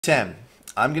10.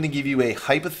 I'm going to give you a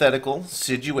hypothetical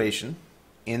situation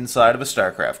inside of a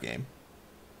StarCraft game.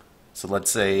 So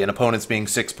let's say an opponent's being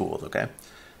 6 pooled, okay?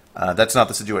 That's not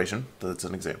the situation. That's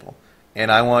an example.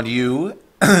 And I want you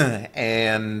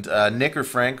and Nick or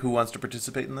Frank, who wants to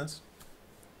participate in this?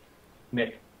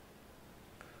 Nick.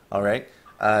 All right.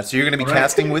 So you're going to be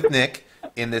casting with Nick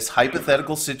in this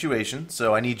hypothetical situation.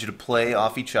 So I need you to play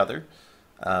off each other.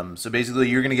 So basically,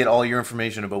 you're going to get all your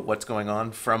information about what's going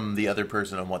on from the other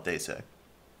person and what they say.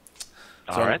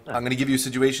 So I'm going to give you a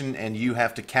situation, and you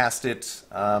have to cast it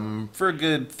for a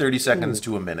good 30 seconds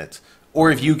to a minute.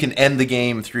 Or if you can end the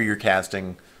game through your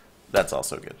casting, that's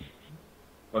also good.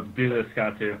 Let's do this,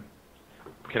 cKatu.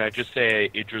 Can I just say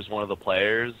Idra's one of the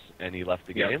players, and he left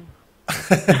the game?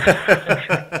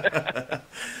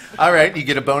 All right, you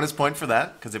get a bonus point for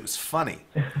that, because it was funny.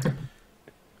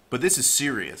 But this is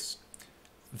serious.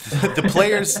 The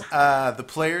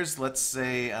players, let's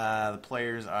say the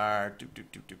players are,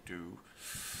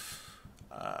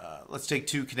 let's take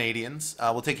 2 Canadians.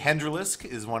 We'll take Henderlisk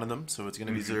is one of them, so it's going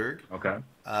to be Zerg. Okay.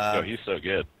 Oh, he's so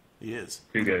good. He is.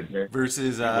 Too good.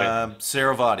 Versus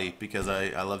Saravati, because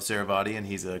I love Saravati, and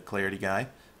he's a clarity guy.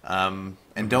 And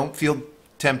don't feel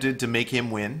tempted to make him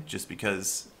win, just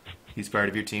because he's part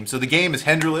of your team. So the game is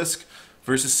Henderlisk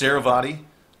versus Saravati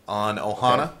on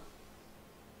Ohana.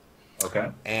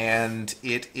 Okay. And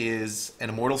it is an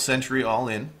Immortal Century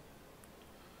all-in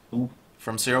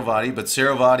from Saravati, but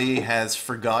Saravati has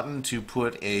forgotten to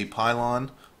put a pylon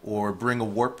or bring a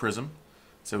warp prism,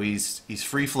 so he's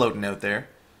free floating out there.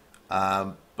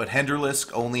 But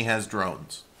Henderlisk only has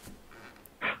drones.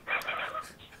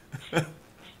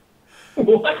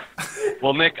 What?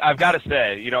 Well, Nick, I've got to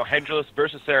say, Henderlisk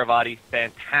versus Saravati,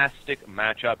 fantastic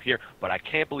matchup here, but I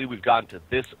can't believe we've gotten to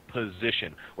this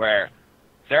position where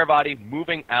Saravati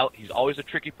moving out. He's always a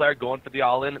tricky player, going for the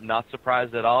all-in, not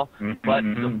surprised at all. But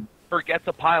forgets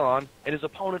a pylon, and his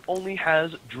opponent only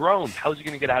has drones. How's he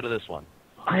going to get out of this one?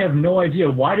 I have no idea.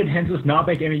 Why did Henderlisk not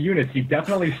make any units? He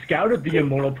definitely scouted the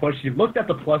Immortal push. He looked at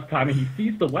the plus timing. He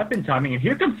sees the weapon timing, and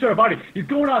here comes Saravati. He's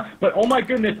going on, but oh my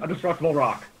goodness, a Destructible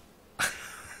Rock.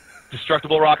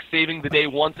 Destructible Rock saving the day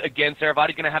once again.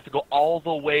 Saravati going to have to go all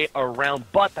the way around,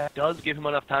 but that does give him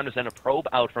enough time to send a probe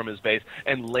out from his base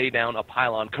and lay down a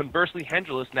pylon. Conversely,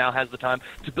 Henderlisk now has the time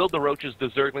to build the roaches, the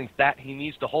zerglings that he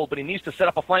needs to hold, but he needs to set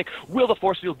up a flank. Will the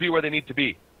force field be where they need to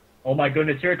be? Oh my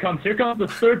goodness, here it comes. Here comes the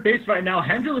third base right now.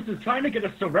 Henderlisk is trying to get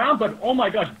a surround, but oh my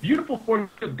gosh, beautiful force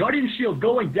field. Guardian Shield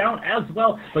going down as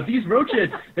well, but these roaches,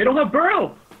 they don't have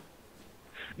burrow.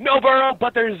 No burrow,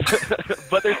 but there's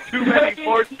too many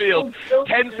force fields.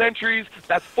 10 centuries,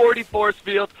 that's 40 force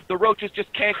fields. The roaches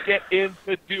just can't get in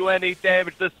to do any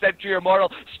damage. The Sentry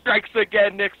Immortal strikes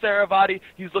again, Nick Saravati.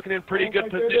 He's looking in pretty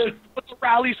good position. But the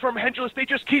rallies from Henderlisk, they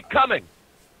just keep coming.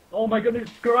 Oh my goodness,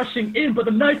 rushing in, but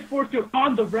the nice force field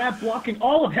on the ramp blocking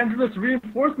all of Henderlisk's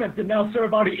reinforcements, and now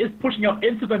Saravati is pushing up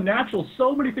into the natural.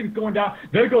 So many things going down.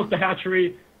 There goes the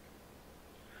hatchery.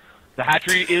 The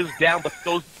hatchery is down, but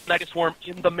goes Night Swarm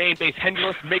in the main base.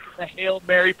 Henderlisk making the Hail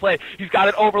Mary play. He's got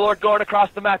an Overlord going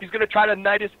across the map. He's going to try to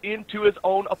Nidus into his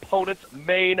own opponent's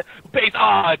main base.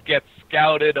 It gets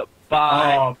scouted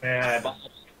by... Oh, man.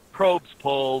 Probes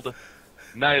pulled.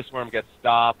 Night Swarm gets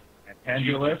stopped. And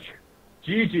Henderlisk.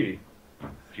 GG.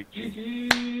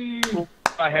 GG.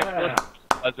 By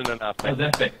Henderlisk wasn't enough. That was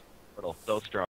epic. So strong.